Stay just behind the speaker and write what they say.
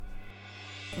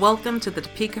Welcome to the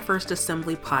Topeka First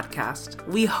Assembly podcast.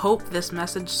 We hope this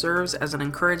message serves as an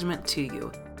encouragement to you.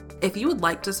 If you would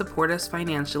like to support us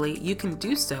financially, you can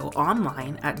do so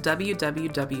online at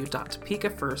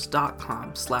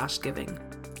www.topekafirst.com/giving.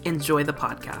 Enjoy the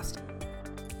podcast.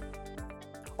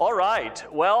 All right.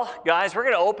 Well, guys, we're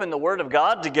going to open the Word of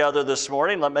God together this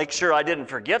morning. Let's make sure I didn't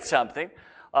forget something.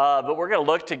 But we're going to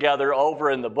look together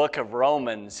over in the book of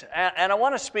Romans. And I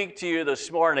want to speak to you this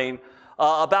morning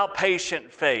about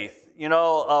patient faith. You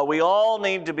know, we all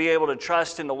need to be able to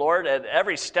trust in the Lord at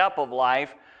every step of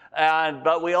life,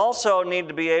 but we also need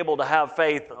to be able to have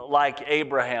faith like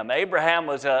Abraham. Abraham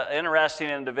was an interesting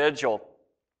individual,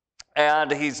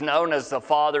 and he's known as the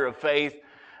father of faith.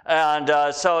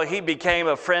 And so he became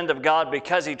a friend of God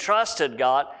because he trusted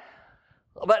God,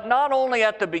 but not only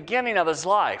at the beginning of his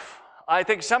life. I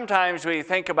think sometimes we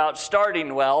think about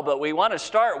starting well, but we want to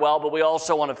start well, but we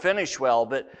also want to finish well.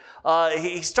 But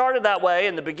he started that way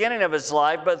in the beginning of his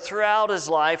life, but throughout his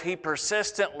life, he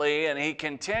persistently and he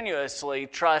continuously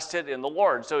trusted in the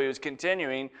Lord. So he was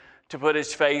continuing to put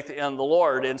his faith in the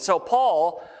Lord. And so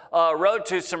Paul wrote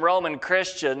to some Roman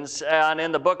Christians, and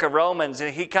in the book of Romans,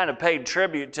 he kind of paid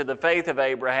tribute to the faith of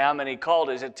Abraham, and he called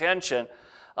his attention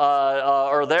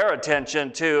or their attention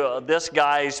to this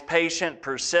guy's patient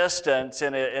persistence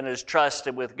in his trust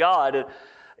with God. And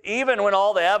even when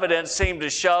all the evidence seemed to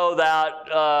show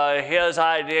that his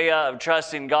idea of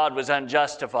trusting God was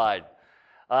unjustified.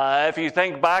 If you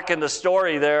think back in the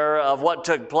story there of what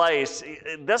took place,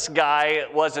 this guy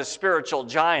was a spiritual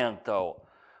giant, though.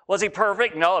 Was he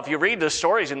perfect? No. If you read the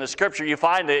stories in the Scripture, you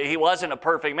find that he wasn't a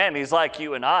perfect man. He's like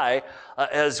you and I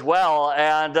as well.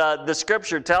 And the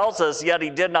Scripture tells us, yet he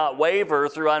did not waver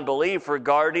through unbelief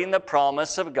regarding the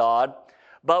promise of God,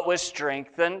 but was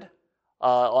strengthened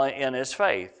in his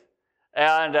faith.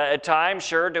 And at times,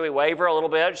 sure, do we waver a little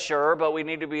bit? Sure, but we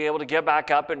need to be able to get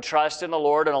back up and trust in the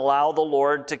Lord and allow the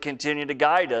Lord to continue to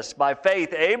guide us. By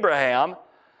faith, Abraham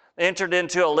entered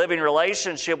into a living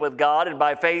relationship with God, and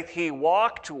by faith he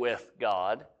walked with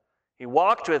God. He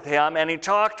walked with Him, and he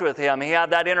talked with Him. He had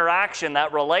that interaction,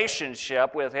 that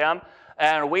relationship with Him,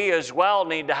 and we as well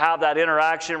need to have that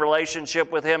interaction,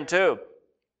 relationship with Him too.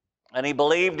 And he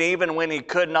believed even when he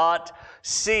could not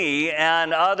see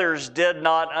and others did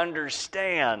not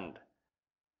understand.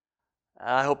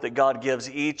 I hope that God gives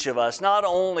each of us not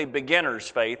only beginner's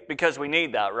faith, because we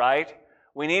need that, right?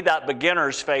 We need that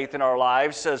beginner's faith in our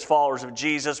lives as followers of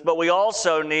Jesus, but we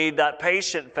also need that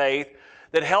patient faith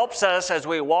that helps us as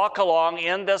we walk along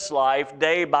in this life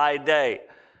day by day.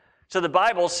 So the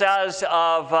Bible says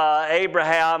of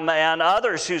Abraham and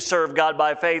others who serve God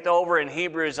by faith over in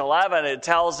Hebrews 11, it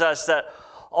tells us that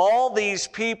all these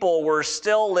people were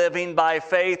still living by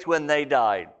faith when they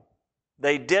died.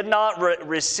 They did not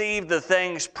receive the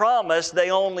things promised.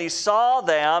 They only saw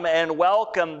them and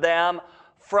welcomed them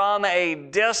from a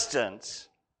distance,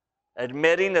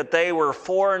 admitting that they were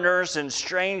foreigners and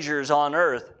strangers on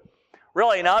earth.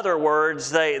 Really, in other words,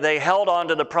 they held on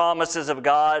to the promises of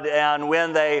God, and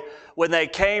when they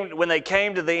came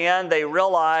to the end, they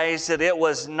realized that it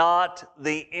was not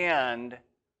the end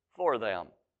for them.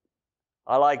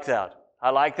 I like that.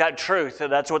 I like that truth,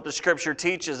 and that's what the Scripture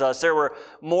teaches us. There were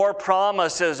more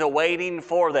promises awaiting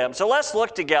for them. So let's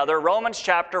look together. Romans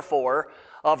chapter 4.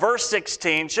 Verse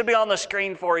 16 should be on the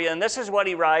screen for you, and this is what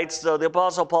he writes. So the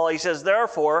Apostle Paul, he says,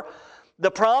 therefore,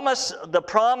 the promise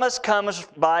comes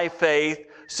by faith,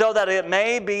 so that it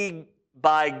may be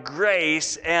by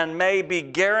grace and may be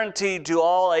guaranteed to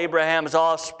all Abraham's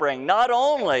offspring, not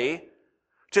only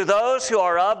to those who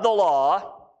are of the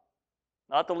law,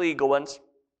 not the legal ones,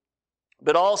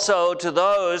 but also to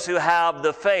those who have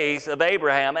the faith of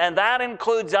Abraham, and that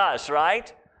includes us,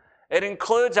 right? It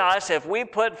includes us. If we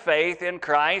put faith in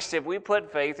Christ, if we put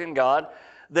faith in God,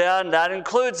 then that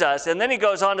includes us. And then he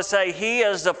goes on to say, He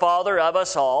is the Father of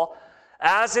us all.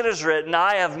 As it is written,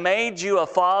 I have made you a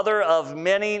father of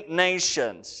many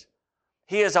nations.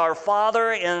 He is our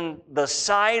Father in the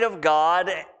sight of God,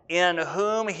 in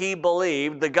whom He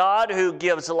believed, the God who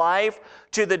gives life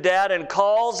to the dead and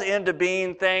calls into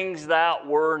being things that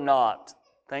were not,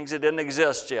 things that didn't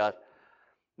exist yet.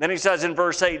 Then he says in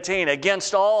verse 18,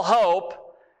 against all hope,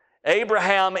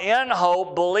 Abraham in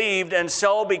hope believed and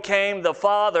so became the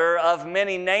father of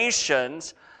many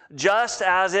nations, just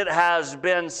as it has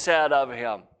been said of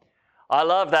him. I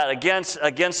love that,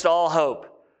 against all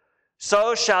hope.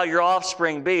 So shall your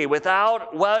offspring be.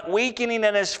 Without weakening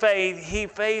in his faith, he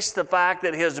faced the fact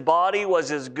that his body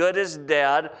was as good as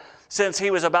dead, since he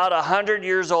was about 100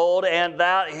 years old, and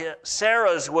that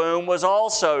Sarah's womb was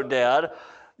also dead.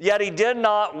 Yet he did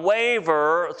not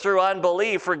waver through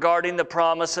unbelief regarding the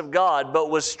promise of God,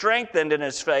 but was strengthened in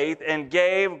his faith and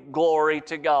gave glory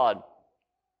to God.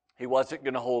 He wasn't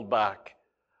going to hold back.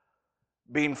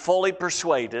 Being fully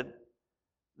persuaded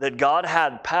that God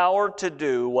had power to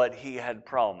do what he had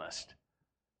promised.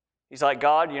 He's like,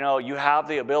 God, you have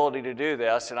the ability to do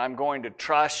this, and I'm going to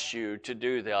trust you to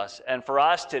do this. And for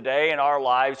us today in our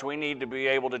lives, we need to be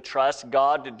able to trust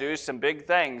God to do some big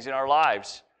things in our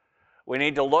lives. We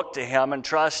need to look to him and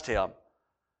trust him,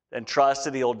 and trust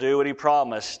that he'll do what he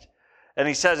promised. And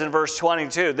he says in verse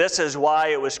 22, this is why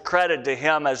it was credited to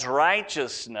him as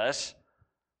righteousness.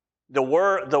 The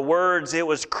words it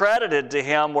was credited to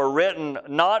him were written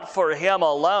not for him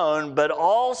alone, but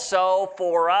also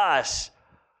for us,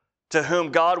 to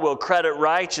whom God will credit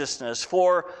righteousness.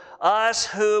 For us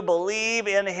who believe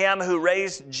in him who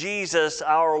raised Jesus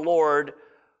our Lord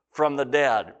from the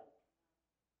dead.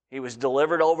 He was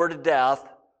delivered over to death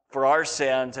for our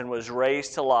sins and was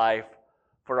raised to life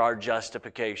for our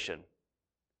justification.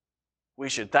 We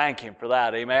should thank him for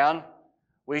that, amen?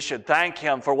 We should thank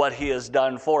him for what he has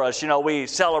done for us. We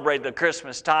celebrate the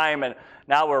Christmas time, and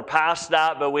now we're past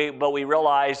that, but we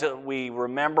realize that we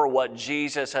remember what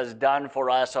Jesus has done for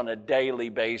us on a daily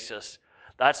basis.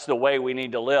 That's the way we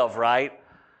need to live, right?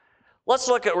 We're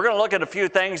going to look at a few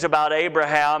things about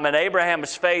Abraham, and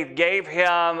Abraham's faith gave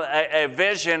him a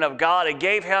vision of God. It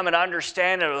gave him an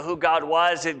understanding of who God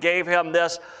was. It gave him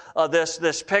this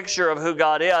picture of who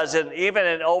God is. And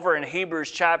even over in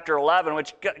Hebrews chapter 11,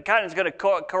 which kind of is going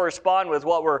to correspond with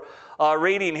what we're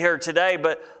reading here today,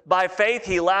 but by faith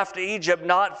he left Egypt,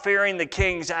 not fearing the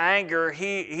king's anger.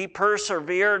 He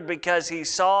persevered because he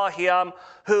saw him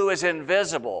who is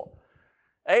invisible.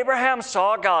 Abraham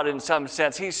saw God in some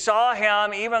sense. He saw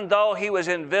him even though he was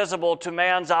invisible to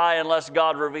man's eye unless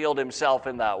God revealed himself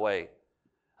in that way,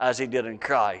 as he did in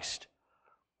Christ.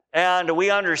 And we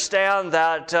understand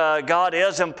that God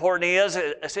is important.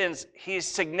 He's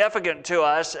significant to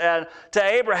us. And to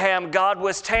Abraham, God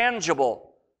was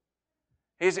tangible.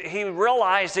 He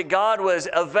realized that God was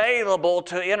available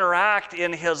to interact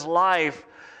in his life.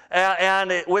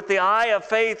 And with the eye of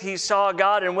faith, he saw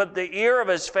God, and with the ear of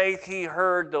his faith, he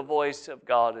heard the voice of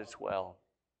God as well.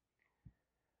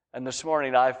 And this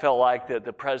morning, I felt like that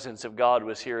the presence of God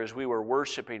was here as we were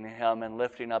worshiping him and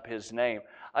lifting up his name.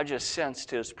 I just sensed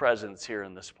his presence here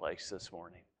in this place this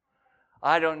morning.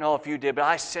 I don't know if you did, but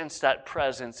I sensed that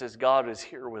presence as God is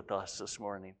here with us this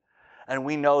morning. And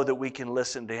we know that we can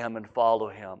listen to him and follow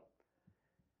him.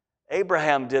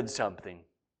 Abraham did something.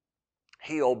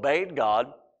 He obeyed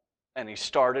God. And he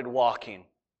started walking.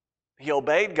 He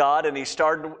obeyed God and he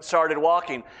started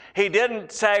walking. He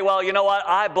didn't say, well, you know what,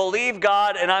 I believe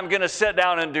God and I'm going to sit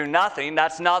down and do nothing.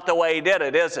 That's not the way he did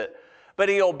it, is it? But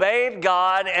he obeyed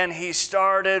God and he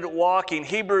started walking.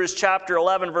 Hebrews chapter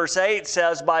 11 verse 8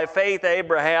 says, by faith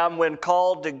Abraham, when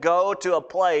called to go to a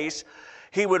place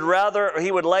he would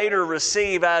later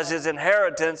receive as his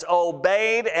inheritance,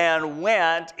 obeyed and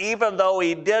went, even though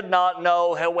he did not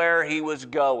know where he was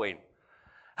going.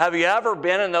 Have you ever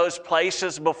been in those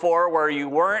places before where you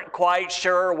weren't quite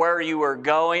sure where you were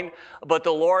going, but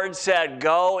the Lord said,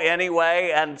 go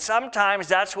anyway? And sometimes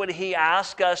that's what he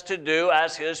asks us to do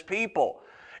as his people.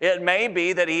 It may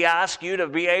be that he asks you to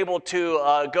be able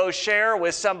to go share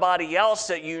with somebody else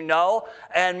that you know,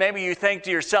 and maybe you think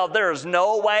to yourself, there is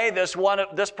no way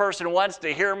this person wants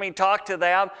to hear me talk to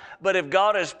them. But if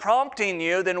God is prompting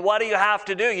you, then what do you have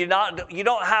to do? You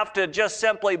don't have to just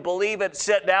simply believe it,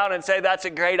 sit down and say, that's a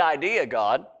great idea,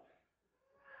 God.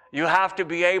 You have to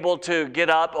be able to get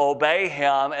up, obey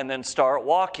him, and then start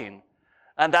walking.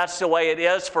 And that's the way it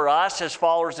is for us as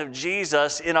followers of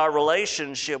Jesus in our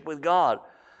relationship with God.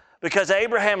 Because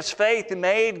Abraham's faith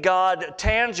made God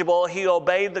tangible, he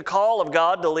obeyed the call of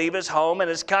God to leave his home and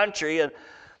his country. And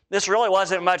this really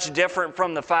wasn't much different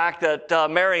from the fact that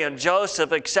Mary and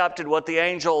Joseph accepted what the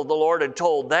angel of the Lord had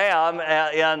told them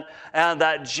and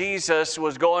that Jesus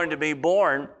was going to be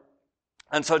born.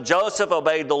 And so Joseph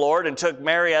obeyed the Lord and took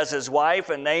Mary as his wife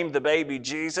and named the baby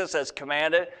Jesus as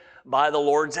commanded by the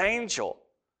Lord's angel.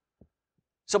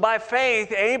 So by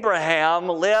faith, Abraham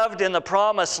lived in the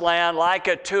promised land like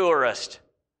a tourist.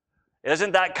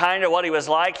 Isn't that kind of what he was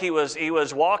like? He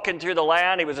was walking through the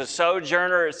land. He was a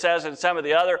sojourner, it says in some of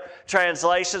the other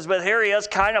translations. But here he is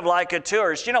kind of like a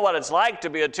tourist. You know what it's like to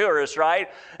be a tourist, right?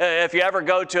 If you ever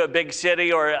go to a big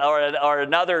city or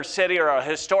another city or a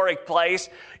historic place,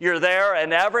 you're there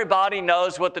and everybody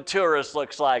knows what the tourist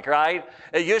looks like, right?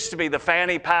 It used to be the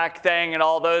fanny pack thing and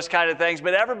all those kind of things,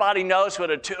 but everybody knows what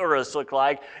a tourist looks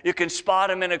like. You can spot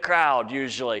them in a crowd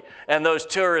usually in those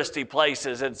touristy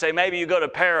places. And say maybe you go to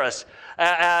Paris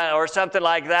or something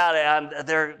like that, and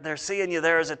they're seeing you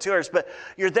there as a tourist. But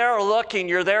you're there looking,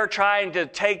 you're there trying to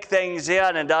take things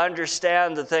in and to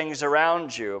understand the things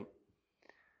around you.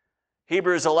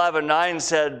 Hebrews 11:9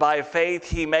 said, by faith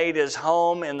he made his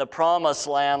home in the promised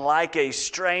land like a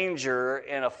stranger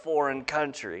in a foreign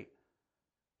country.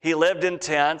 He lived in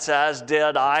tents, as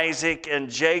did Isaac and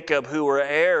Jacob, who were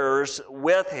heirs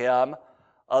with him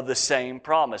of the same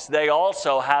promise. They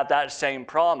also had that same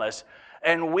promise.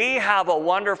 And we have a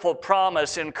wonderful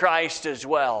promise in Christ as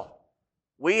well.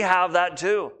 We have that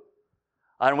too.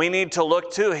 And we need to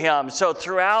look to him. So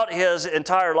throughout his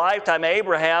entire lifetime,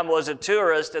 Abraham was a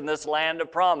tourist in this land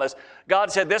of promise.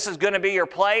 God said, this is going to be your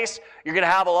place. You're going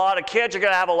to have a lot of kids. You're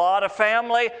going to have a lot of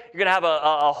family. You're going to have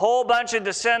a whole bunch of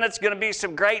descendants. Going to be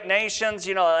some great nations,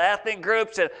 ethnic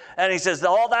groups. And he says,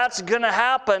 all that's going to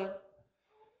happen.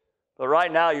 But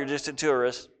right now, you're just a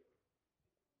tourist.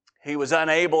 He was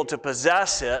unable to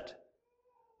possess it,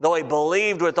 though he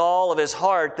believed with all of his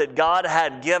heart that God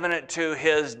had given it to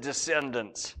his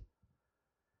descendants.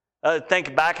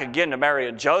 Think back again to Mary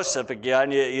and Joseph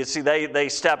again. You see, they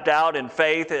stepped out in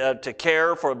faith to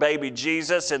care for baby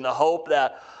Jesus in the hope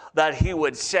that he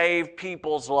would save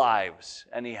people's lives,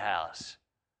 and he has.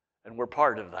 And we're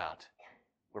part of that.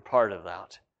 We're part of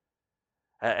that.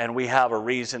 And we have a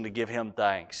reason to give him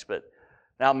thanks. But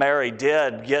now, Mary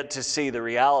did get to see the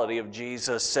reality of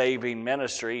Jesus' saving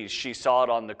ministry. She saw it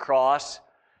on the cross.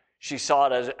 She saw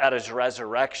it at his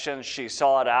resurrection. She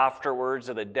saw it afterwards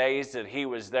of the days that he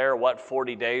was there,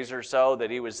 40 days or so that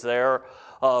he was there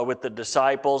with the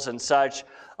disciples and such.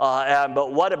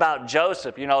 But what about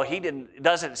Joseph? It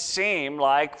doesn't seem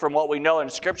like, from what we know in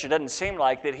Scripture, it doesn't seem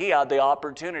like that he had the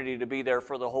opportunity to be there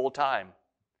for the whole time.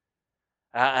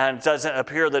 And it doesn't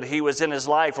appear that he was in his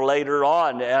life later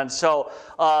on. And so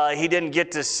he didn't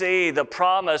get to see the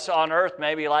promise on earth,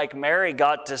 maybe like Mary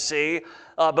got to see.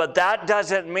 But that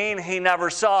doesn't mean he never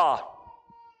saw.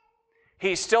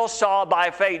 He still saw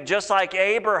by faith, just like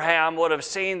Abraham would have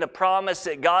seen the promise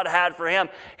that God had for him.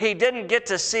 He didn't get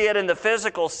to see it in the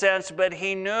physical sense, but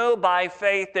he knew by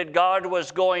faith that God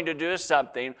was going to do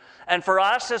something. And for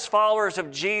us as followers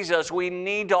of Jesus, we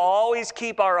need to always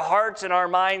keep our hearts and our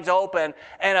minds open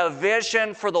and a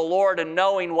vision for the Lord and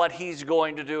knowing what he's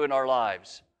going to do in our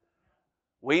lives.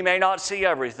 We may not see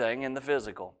everything in the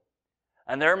physical.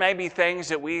 And there may be things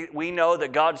that we know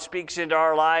that God speaks into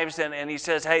our lives and he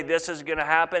says, hey, this is going to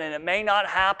happen. And it may not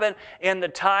happen in the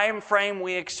time frame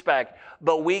we expect,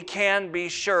 but we can be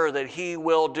sure that he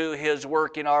will do his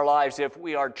work in our lives if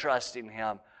we are trusting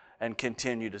him and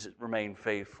continue to remain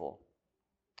faithful.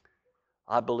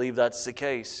 I believe that's the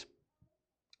case.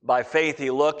 By faith, he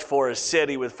looked for a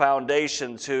city with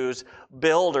foundations whose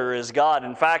builder is God.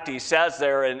 In fact, he says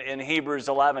there in Hebrews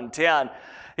 11:10,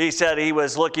 he said he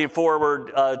was looking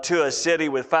forward to a city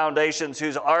with foundations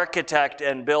whose architect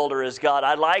and builder is God.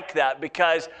 I like that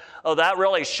because that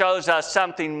really shows us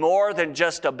something more than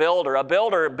just a builder. A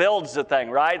builder builds the thing,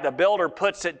 right? The builder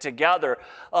puts it together.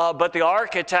 But the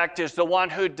architect is the one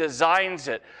who designs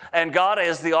it. And God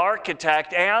is the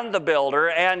architect and the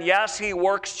builder. And yes, he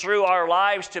works through our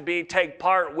lives to take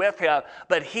part with him.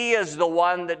 But he is the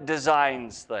one that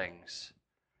designs things.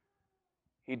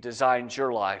 He designs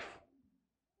your life.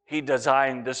 He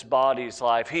designed this body's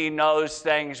life. He knows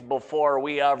things before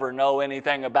we ever know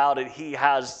anything about it. He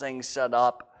has things set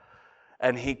up,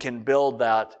 and he can build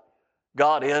that.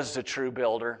 God is the true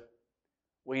builder.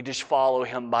 We just follow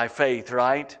him by faith,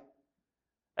 right?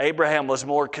 Abraham was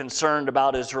more concerned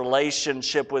about his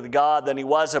relationship with God than he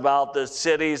was about the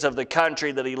cities of the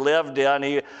country that he lived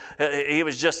in. He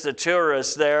was just a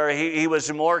tourist there. He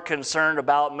was more concerned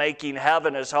about making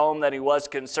heaven his home than he was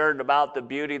concerned about the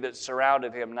beauty that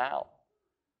surrounded him now.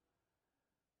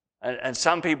 And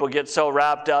some people get so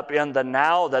wrapped up in the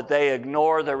now that they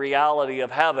ignore the reality of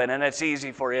heaven, and it's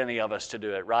easy for any of us to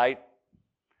do it, right?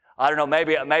 I don't know,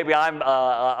 maybe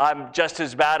I'm just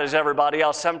as bad as everybody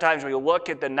else. Sometimes we look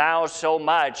at the now so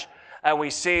much and we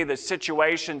see the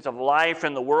situations of life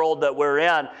in the world that we're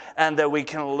in and that we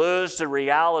can lose the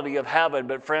reality of heaven.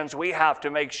 But friends, we have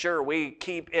to make sure we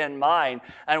keep in mind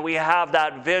and we have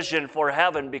that vision for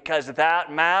heaven because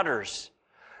that matters.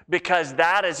 Because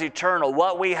that is eternal.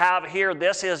 What we have here,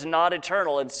 this is not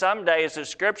eternal. And someday, as the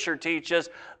Scripture teaches,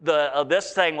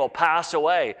 this thing will pass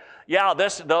away. Yeah,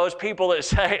 those people that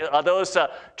say, those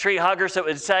tree huggers that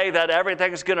would say that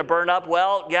everything's going to burn up,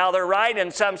 well, yeah, they're right in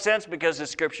some sense because the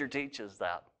Scripture teaches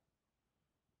that.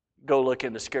 Go look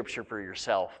in the Scripture for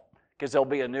yourself because there'll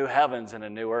be a new heavens and a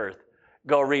new earth.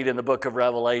 Go read in the book of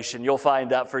Revelation. You'll find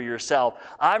that for yourself.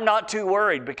 I'm not too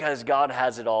worried because God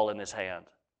has it all in his hand.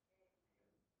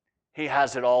 He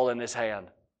has it all in his hand.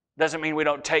 Doesn't mean we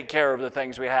don't take care of the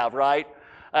things we have, right?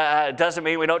 It doesn't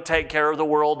mean we don't take care of the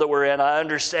world that we're in. I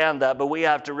understand that, but we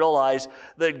have to realize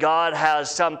that God has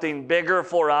something bigger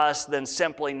for us than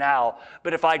simply now.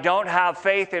 But if I don't have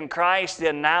faith in Christ,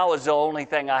 then now is the only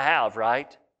thing I have,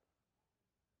 right?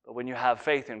 But when you have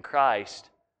faith in Christ,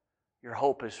 your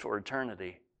hope is for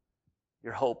eternity.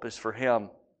 Your hope is for Him.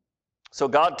 So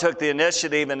God took the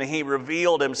initiative and He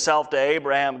revealed Himself to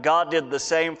Abraham. God did the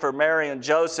same for Mary and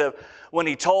Joseph when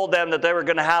He told them that they were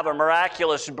going to have a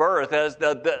miraculous birth, as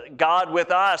the God with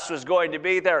us was going to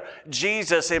be there,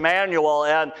 Jesus, Emmanuel.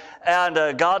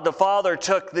 And God the Father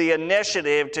took the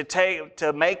initiative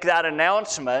to make that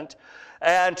announcement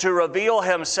and to reveal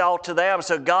Himself to them.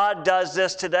 So God does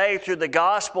this today through the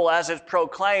gospel as it's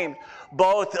proclaimed,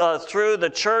 both through the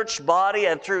church body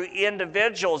and through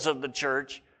individuals of the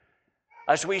church,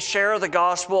 as we share the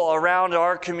gospel around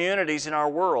our communities in our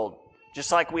world.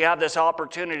 Just like we have this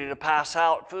opportunity to pass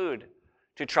out food,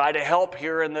 to try to help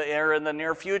here in the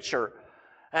near future.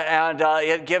 And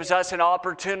it gives us an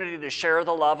opportunity to share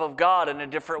the love of God in a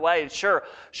different way. Sure,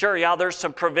 yeah, there's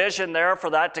some provision there for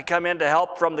that to come in to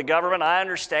help from the government. I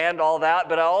understand all that,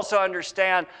 but I also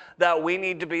understand that we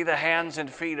need to be the hands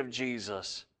and feet of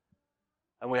Jesus.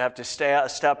 And we have to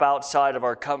step outside of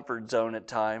our comfort zone at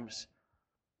times.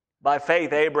 By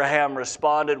faith, Abraham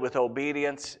responded with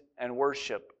obedience and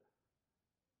worship.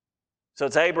 So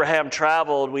as Abraham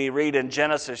traveled, we read in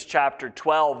Genesis chapter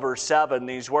 12, verse 7,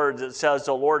 these words. It says,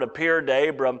 "The Lord appeared to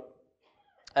Abram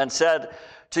and said,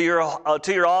 to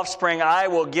your offspring I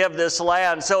will give this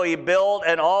land." So he built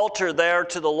an altar there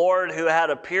to the Lord who had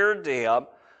appeared to him.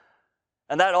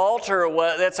 And that altar,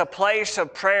 it's a place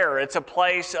of prayer. It's a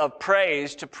place of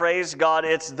praise, to praise God.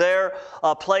 It's there,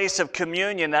 a place of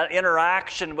communion, that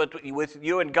interaction with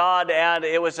you and God. And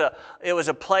it was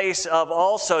a place of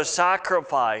also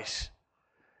sacrifice.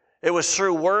 It was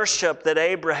through worship that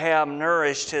Abraham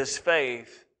nourished his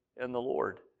faith in the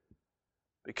Lord.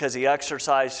 Because he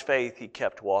exercised faith, he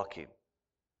kept walking.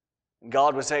 And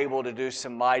God was able to do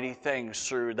some mighty things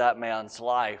through that man's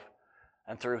life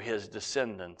and through his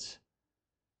descendants.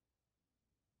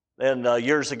 And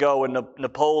years ago, when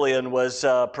Napoleon was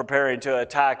preparing to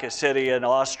attack a city in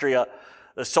Austria,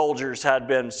 the soldiers had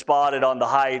been spotted on the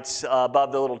heights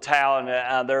above the little town,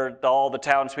 and all the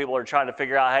townspeople are trying to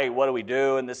figure out, hey, what do we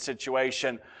do in this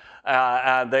situation?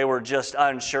 And they were just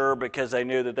unsure because they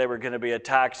knew that they were going to be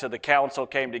attacked. So the council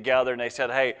came together and they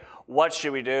said, hey, what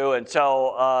should we do? And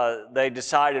so they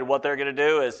decided what they're going to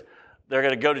do is they're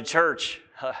going to go to church.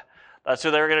 That's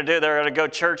what they were going to do. They were going to go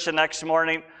to church the next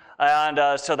morning.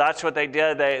 And so that's what they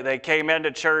did. They came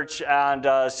into church,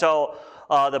 and so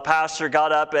the pastor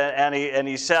got up and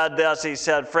he said this. He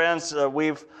said, "Friends,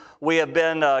 we have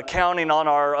been counting on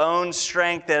our own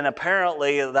strength, and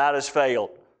apparently that has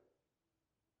failed.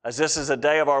 As this is a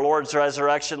day of our Lord's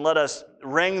resurrection, let us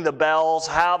ring the bells,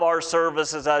 have our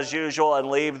services as usual, and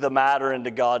leave the matter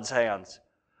into God's hands."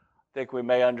 I think we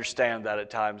may understand that at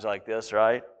times like this,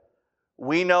 right?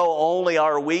 We know only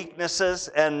our weaknesses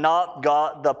and not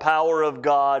the power of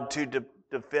God to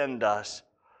defend us.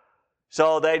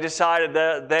 So they decided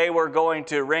that they were going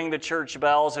to ring the church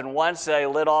bells, and once they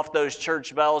lit off those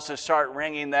church bells to start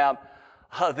ringing them,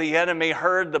 the enemy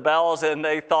heard the bells, and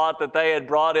they thought that they had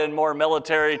brought in more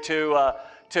military to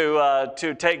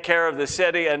take care of the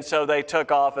city, and so they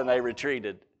took off and they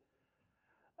retreated.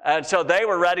 And so they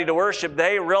were ready to worship.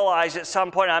 They realized at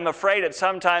some point, I'm afraid that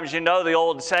sometimes, you know the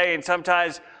old saying,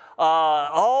 sometimes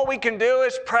all we can do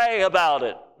is pray about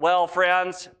it. Well,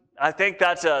 friends, I think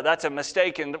that's a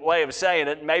mistaken way of saying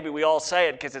it. Maybe we all say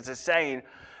it because it's a saying.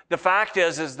 The fact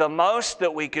is the most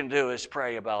that we can do is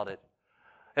pray about it.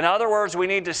 In other words, we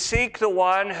need to seek the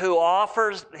one who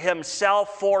offers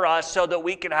himself for us so that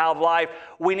we can have life.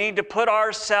 We need to put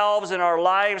ourselves and our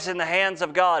lives in the hands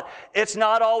of God. It's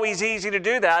not always easy to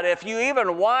do that. If you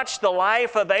even watch the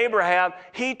life of Abraham,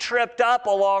 he tripped up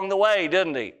along the way,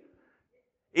 didn't he?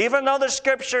 Even though the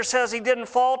scripture says he didn't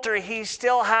falter, he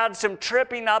still had some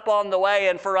tripping up on the way.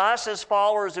 And for us as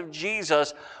followers of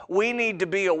Jesus, we need to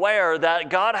be aware that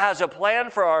God has a plan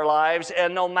for our lives,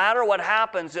 and no matter what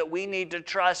happens, that we need to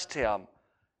trust him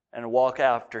and walk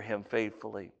after him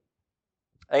faithfully.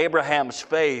 Abraham's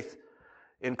faith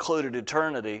included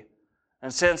eternity.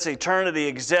 And since eternity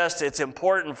exists, it's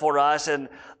important for us, and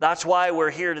that's why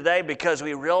we're here today, because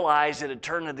we realize that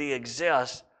eternity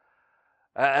exists.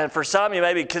 And for some, you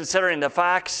may be considering the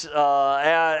facts and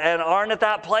aren't at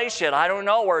that place yet. I don't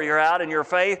know where you're at in your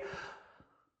faith.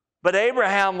 But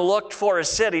Abraham looked for a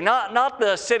city, not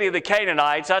the city of the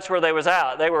Canaanites. That's where they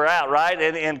were at, right?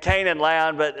 In Canaan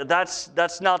land, but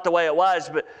that's not the way it was.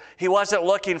 But he wasn't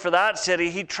looking for that city.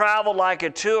 He traveled like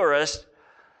a tourist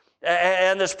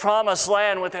and this promised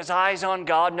land with his eyes on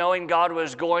God, knowing God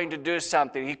was going to do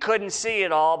something. He couldn't see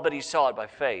it all, but he saw it by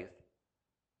faith.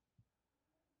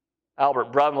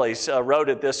 Albert Brumley wrote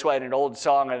it this way in an old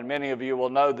song, and many of you will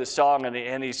know the song,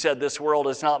 and he said, "This world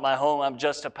is not my home, I'm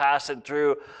just a passing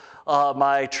through.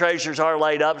 My treasures are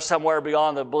laid up somewhere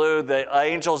beyond the blue. The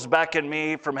angels beckon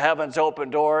me from heaven's open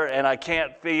door, and I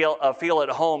can't feel at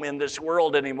home in this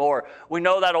world anymore." We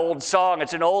know that old song.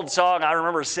 It's an old song. I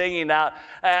remember singing that,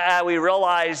 and we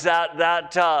realize that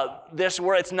this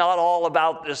world, it's not all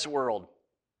about this world.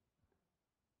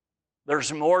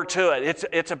 There's more to it.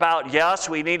 It's about, yes,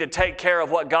 we need to take care of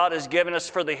what God has given us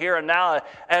for the here and now,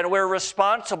 and we're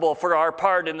responsible for our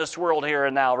part in this world here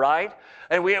and now, right?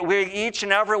 And we each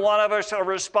and every one of us are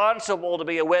responsible to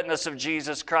be a witness of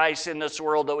Jesus Christ in this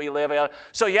world that we live in.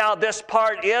 So yeah, this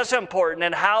part is important,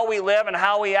 and how we live and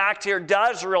how we act here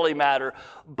does really matter.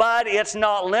 But it's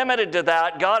not limited to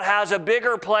that. God has a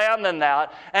bigger plan than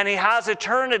that, and He has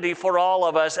eternity for all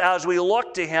of us as we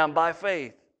look to Him by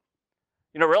faith.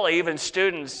 You know, really, even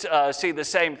students see the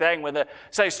same thing when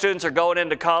say students are going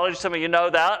into college. Some of you know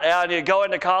that. And you go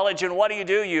into college, and what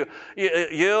do?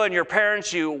 You and your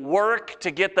parents, you work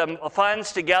to get the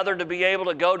funds together to be able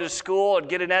to go to school and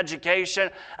get an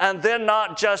education. And then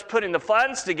not just putting the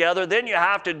funds together, then you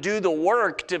have to do the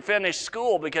work to finish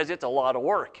school because it's a lot of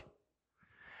work.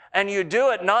 And you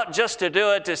do it not just to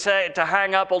do it to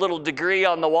hang up a little degree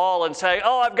on the wall and say,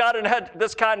 "Oh, I've got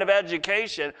this kind of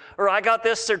education," or "I got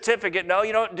this certificate." No,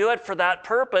 you don't do it for that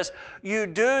purpose. You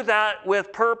do that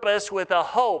with purpose, with a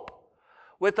hope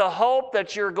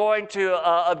that you're going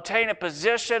to obtain a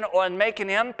position and make an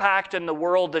impact in the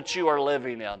world that you are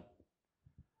living in.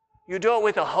 You do it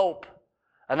with a hope,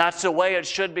 and that's the way it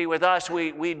should be with us.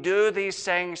 We do these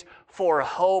things for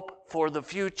hope for the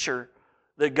future,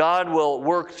 that God will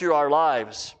work through our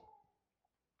lives.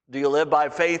 Do you live by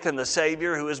faith in the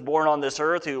Savior who was born on this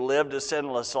earth, who lived a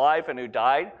sinless life and who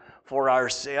died for our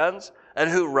sins,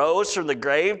 and who rose from the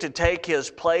grave to take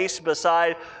His place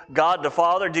beside God the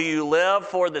Father? Do you live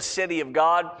for the city of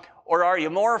God, or are you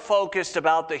more focused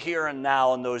about the here and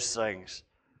now and those things?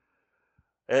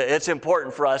 It's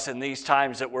important for us in these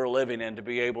times that we're living in to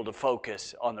be able to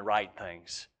focus on the right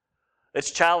things.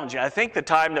 It's challenging. I think the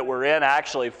time that we're in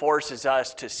actually forces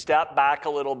us to step back a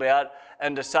little bit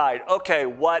and decide, okay,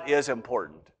 what is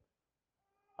important?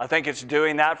 I think it's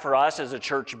doing that for us as a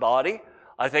church body.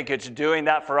 I think it's doing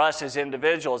that for us as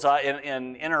individuals.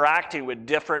 In interacting with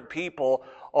different people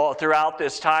all throughout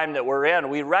this time that we're in,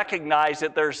 we recognize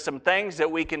that there's some things that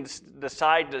we can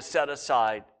decide to set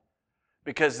aside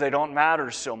because they don't matter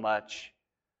so much.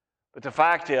 But the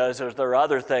fact is, there are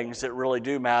other things that really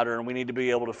do matter, and we need to be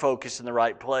able to focus in the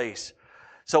right place.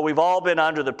 So we've all been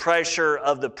under the pressure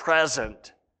of the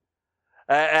present.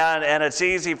 And it's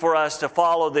easy for us to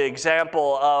follow the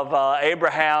example of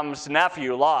Abraham's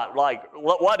nephew, Lot. Like,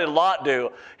 what did Lot do?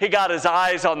 He got his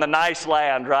eyes on the nice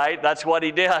land, right? That's what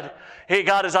he did. He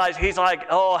got his eyes. He's like,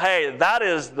 "Oh, hey, that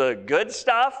is the good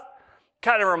stuff."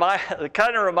 Kind of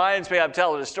reminds me. I'm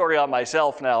telling a story on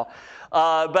myself now.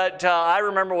 But I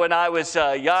remember when I was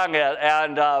young,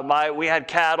 and we had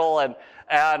cattle, and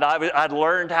I'd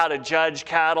learned how to judge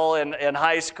cattle in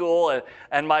high school,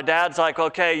 and my dad's like,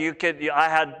 "Okay, I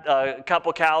had a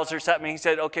couple cows or something." He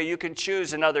said, "Okay, you can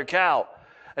choose another cow."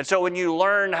 And so when you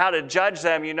learn how to judge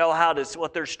them, you know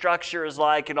what their structure is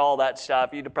like and all that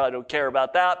stuff. You probably don't care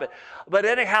about that, but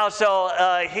anyhow, so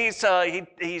he's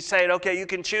saying, "Okay, you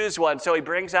can choose one." So he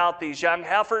brings out these young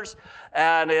heifers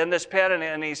and in this pen,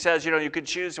 and he says, "You could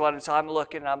choose one." And so I'm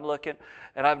looking,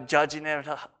 and I'm judging them.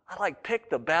 I picked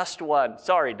the best one.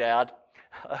 Sorry, Dad.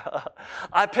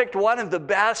 I picked one of the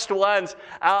best ones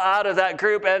out of that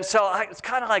group, and so it's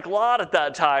kind of like Lot at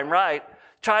that time, right?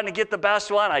 Trying to get the best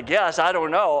one, I guess. I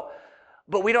don't know.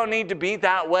 But we don't need to be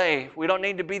that way. We don't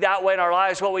need to be that way in our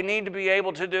lives. What we need to be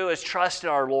able to do is trust in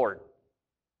our Lord.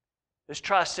 Is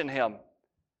trust in Him.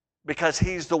 Because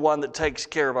He's the one that takes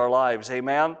care of our lives.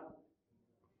 Amen?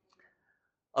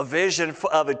 A vision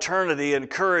of eternity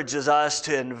encourages us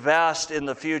to invest in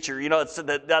the future. It's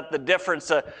that the difference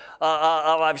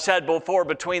I've said before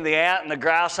between the ant and the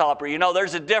grasshopper.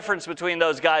 There's a difference between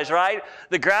those guys, right?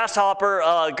 The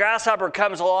grasshopper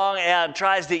comes along and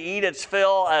tries to eat its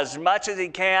fill as much as he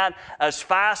can, as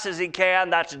fast as he can.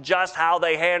 That's just how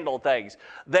they handle things.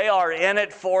 They are in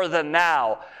it for the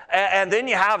now. And then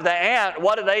you have the ant.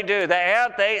 What do? The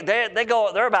ant,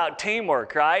 they're about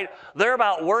teamwork, right? They're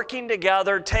about working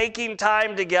together taking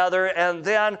time together, and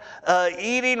then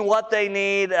eating what they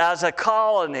need as a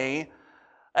colony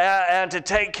and to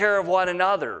take care of one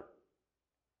another.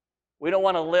 We don't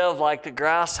want to live like the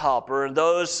grasshopper. And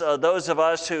those of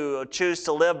us who choose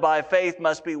to live by faith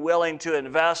must be willing to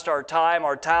invest our time,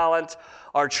 our talent,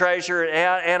 our treasure,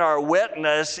 and our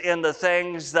witness in the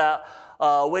things that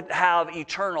would have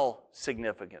eternal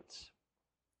significance.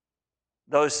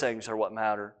 Those things are what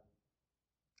matter.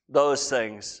 Those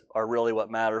things are really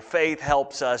what matter. Faith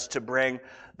helps us to bring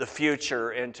the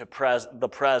future into the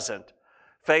present.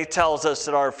 Faith tells us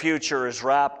that our future is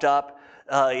wrapped up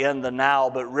in the now,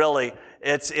 but really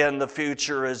it's in the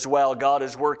future as well. God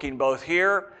is working both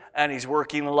here and He's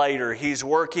working later. He's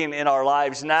working in our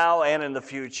lives now and in the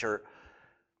future.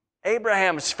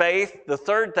 Abraham's faith, the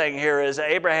third thing here is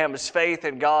Abraham's faith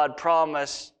in God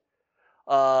promise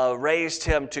raised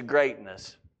him to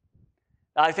greatness.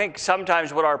 I think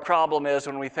sometimes what our problem is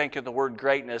when we think of the word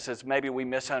greatness is maybe we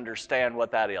misunderstand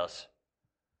what that is.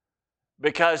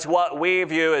 Because what we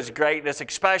view as greatness,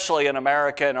 especially in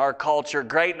America and our culture,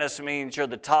 greatness means you're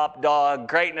the top dog.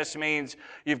 Greatness means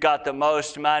you've got the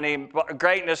most money.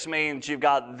 Greatness means you've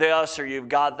got this or you've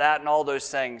got that and all those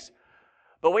things.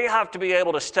 But we have to be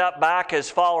able to step back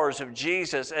as followers of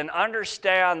Jesus and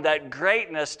understand that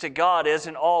greatness to God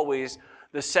isn't always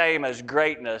the same as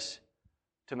greatness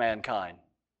to mankind.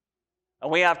 And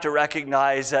we have to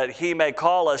recognize that He may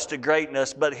call us to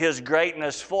greatness, but His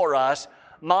greatness for us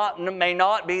may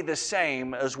not be the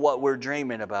same as what we're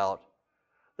dreaming about.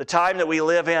 The time that we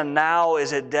live in now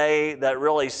is a day that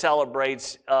really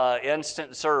celebrates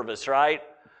instant service, right?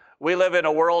 We live in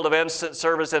a world of instant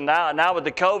service, and now with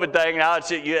the COVID thing, now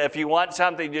it's if you want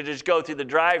something, you just go through the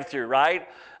drive-thru, right?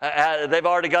 They've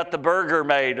already got the burger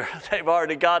made. They've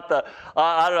already got the,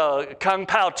 Kung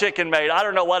Pao chicken made. I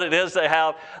don't know what it is they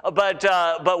have.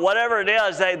 But whatever it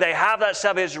is, they have that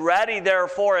stuff is ready there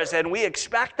for us, and we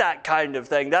expect that kind of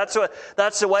thing. That's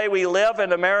the way we live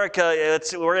in America.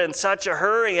 We're in such a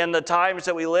hurry in the times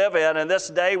that we live in, and this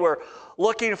day we're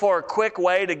looking for a quick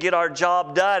way to get our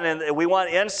job done, and we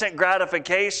want instant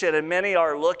gratification, and many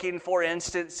are looking for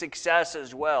instant success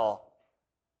as well.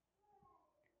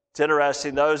 It's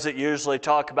interesting, those that usually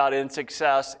talk about instant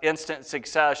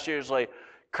success usually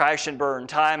crash and burn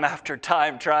time after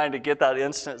time trying to get that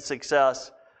instant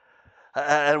success.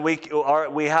 And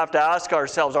we have to ask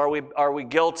ourselves, are we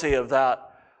guilty of that?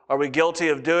 Are we guilty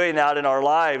of doing that in our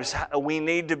lives? We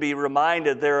need to be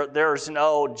reminded there's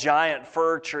no giant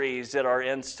fir trees that are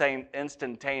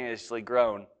instantaneously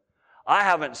grown. I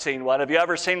haven't seen one. Have you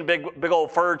ever seen a big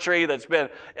old fir tree that's been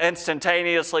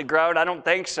instantaneously grown? I don't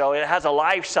think so. It has a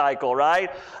life cycle, right?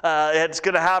 It's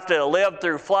going to have to live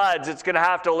through floods. It's going to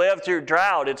have to live through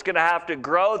drought. It's going to have to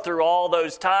grow through all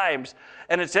those times.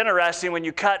 And it's interesting when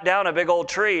you cut down a big old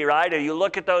tree, right? And you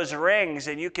look at those rings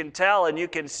and you can tell and you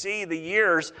can see the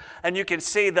years, and you can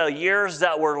see the years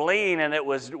that were lean and it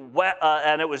was wet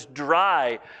and it was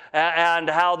dry, and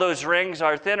how those rings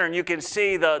are thinner. And you can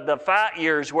see the fat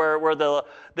years where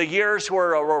the years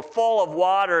were full of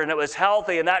water and it was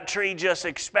healthy, and that tree just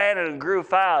expanded and grew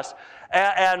fast.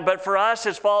 But for us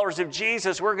as followers of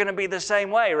Jesus, we're going to be the same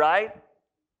way, right?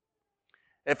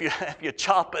 If you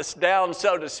chop us down,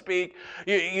 so to speak,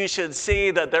 you should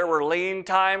see that there were lean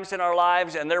times in our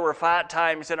lives and there were fat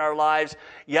times in our lives,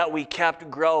 yet we kept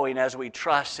growing as we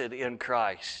trusted in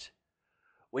Christ.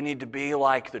 We need to be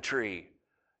like the tree.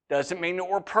 Doesn't mean that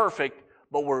we're perfect,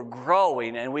 but we're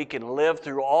growing, and we can live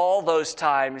through all those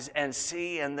times and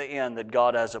see in the end that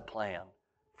God has a plan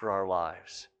for our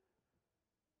lives.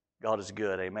 God is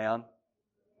good, amen?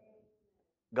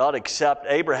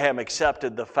 Abraham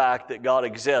accepted the fact that God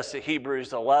exists. In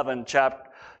Hebrews 11,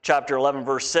 chapter 11,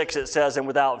 verse 6, it says, "And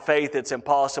without faith it's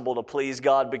impossible to please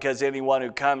God, because anyone who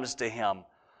comes to Him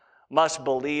must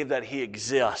believe that He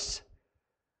exists."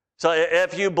 So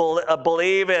if you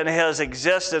believe in His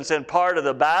existence, and part of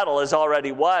the battle is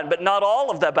already won, but not all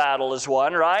of the battle is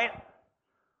won, right?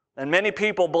 And many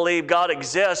people believe God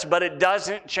exists, but it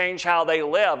doesn't change how they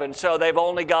live, and so they've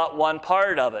only got one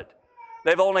part of it.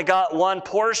 They've only got one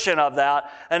portion of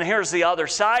that. And here's the other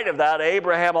side of that.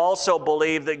 Abraham also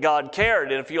believed that God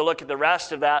cared. And if you look at the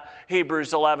rest of that,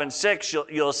 Hebrews 11:6,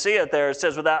 you'll see it there. It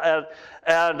says, and that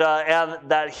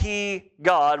He,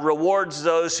 God, rewards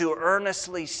those who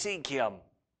earnestly seek Him.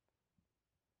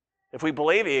 If we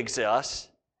believe He exists,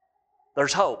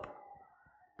 there's hope.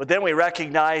 But then we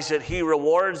recognize that He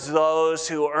rewards those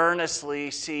who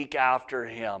earnestly seek after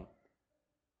Him.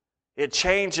 It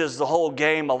changes the whole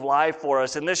game of life for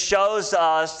us. And this shows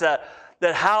us that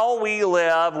how we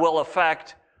live will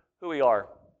affect who we are.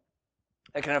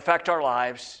 It can affect our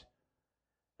lives,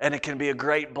 and it can be a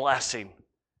great blessing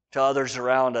to others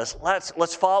around us.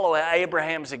 Let's follow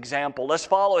Abraham's example. Let's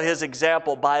follow his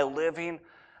example by living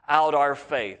out our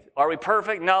faith. Are we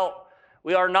perfect? No,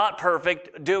 we are not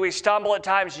perfect. Do we stumble at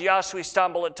times? Yes, we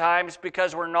stumble at times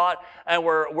because we're not, and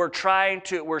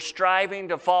we're striving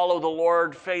to follow the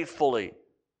Lord faithfully.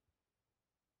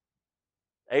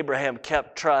 Abraham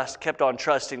kept on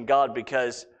trusting God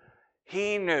because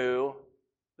he knew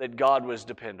that God was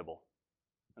dependable.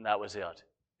 And that was it.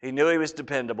 He knew he was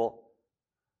dependable.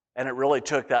 And it really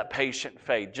took that patient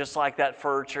faith. Just like that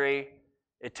fir tree,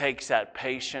 it takes that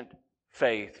patient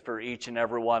faith for each and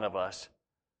every one of us.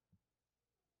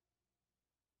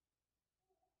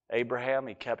 Abraham,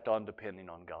 he kept on depending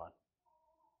on God.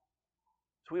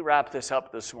 So we wrap this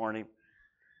up this morning.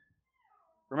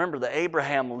 Remember that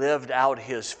Abraham lived out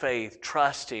his faith,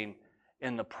 trusting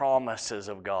in the promises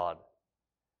of God.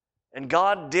 And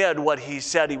God did what he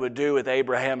said he would do with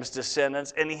Abraham's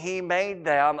descendants, and he made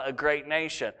them a great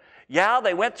nation. Yeah,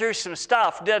 they went through some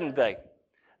stuff, didn't they?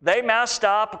 They messed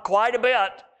up quite a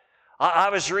bit. I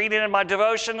was reading in my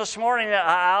devotion this morning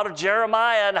out of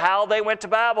Jeremiah and how they went to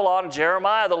Babylon.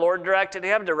 Jeremiah, the Lord directed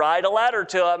him to write a letter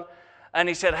to them. And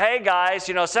he said, hey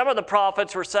guys, some of the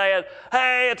prophets were saying,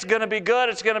 hey, it's going to be good,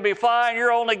 it's going to be fine.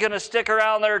 You're only going to stick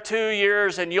around there 2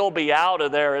 years and you'll be out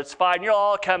of there. It's fine. You'll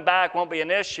all come back, won't be an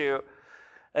issue.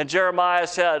 And Jeremiah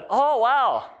said, oh,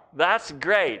 wow, that's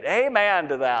great. Amen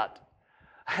to that.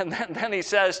 And then he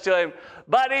says to him,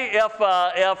 buddy,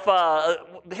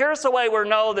 here's the way we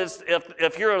know this,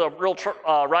 if you're a real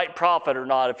right prophet or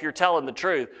not, if you're telling the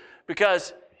truth.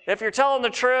 Because if you're telling the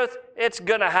truth, it's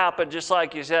going to happen just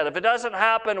like you said. If it doesn't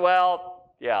happen,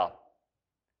 well, yeah.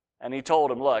 And he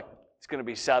told him, look, it's going to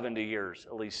be 70 years,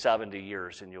 at least 70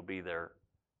 years, and you'll be there.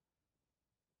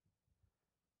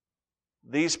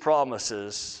 These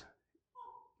promises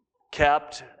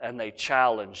kept and they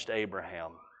challenged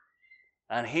Abraham.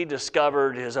 And he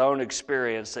discovered his own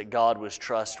experience that God was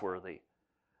trustworthy.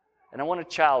 And I want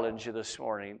to challenge you this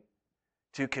morning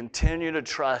to continue to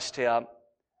trust Him.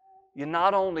 You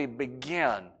not only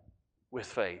begin with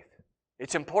faith.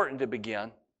 It's important to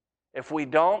begin. If we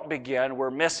don't begin,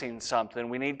 we're missing something.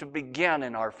 We need to begin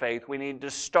in our faith. We need to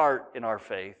start in our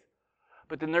faith.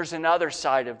 But then there's another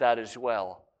side of that as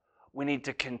well. We need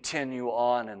to continue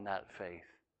on in that faith.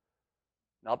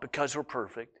 Not because we're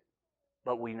perfect,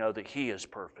 but we know that He is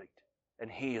perfect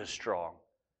and He is strong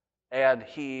and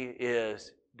He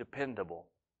is dependable.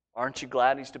 Aren't you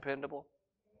glad He's dependable?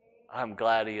 I'm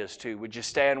glad He is too. Would you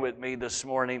stand with me this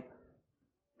morning?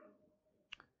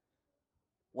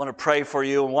 I want to pray for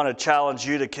you and want to challenge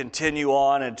you to continue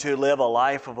on and to live a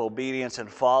life of obedience and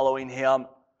following Him,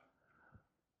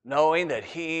 knowing that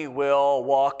He will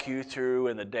walk you through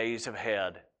in the days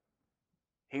ahead.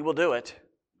 He will do it.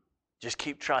 Just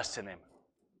keep trusting Him.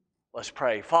 Let's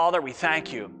pray. Father, we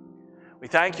thank You. We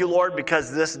thank You, Lord,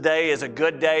 because this day is a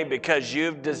good day because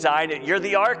You've designed it. You're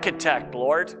the architect,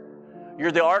 Lord.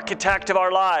 You're the architect of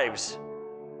our lives.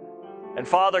 And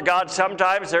Father God,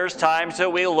 sometimes there's times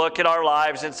that we look at our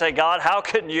lives and say, God, how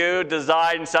can You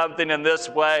design something in this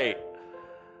way?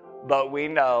 But we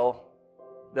know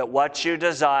that what You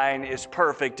design is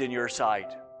perfect in Your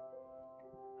sight.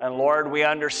 And Lord, we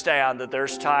understand that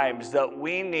there's times that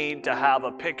we need to have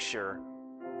a picture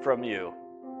from You.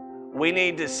 We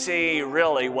need to see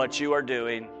really what You are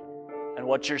doing and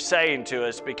what You're saying to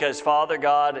us because, Father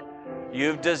God,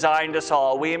 You've designed us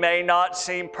all. We may not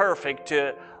seem perfect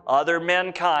to other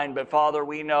mankind, but Father,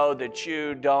 we know that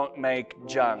You don't make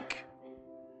junk.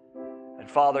 And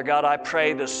Father God, I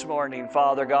pray this morning,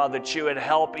 Father God, that You would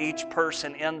help each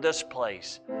person in this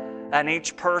place and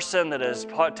each person that is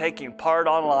taking part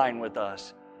online with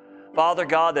us. Father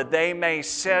God, that they may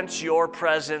sense Your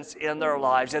presence in their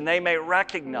lives and they may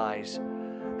recognize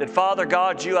that, Father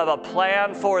God, You have a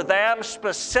plan for them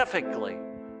specifically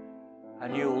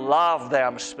and You love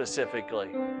them specifically.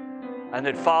 And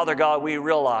that, Father God, we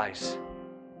realize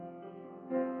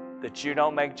that You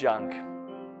don't make junk.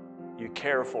 You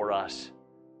care for us.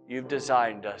 You've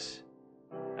designed us.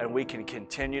 And we can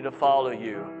continue to follow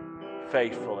You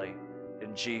faithfully.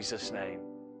 In Jesus' name,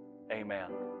 amen.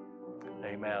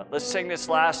 Amen. Let's sing this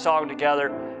last song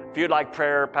together. If you'd like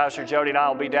prayer, Pastor Jody and I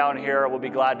will be down here. We'll be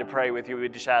glad to pray with you. We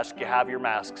just ask you have your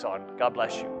masks on. God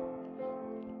bless you.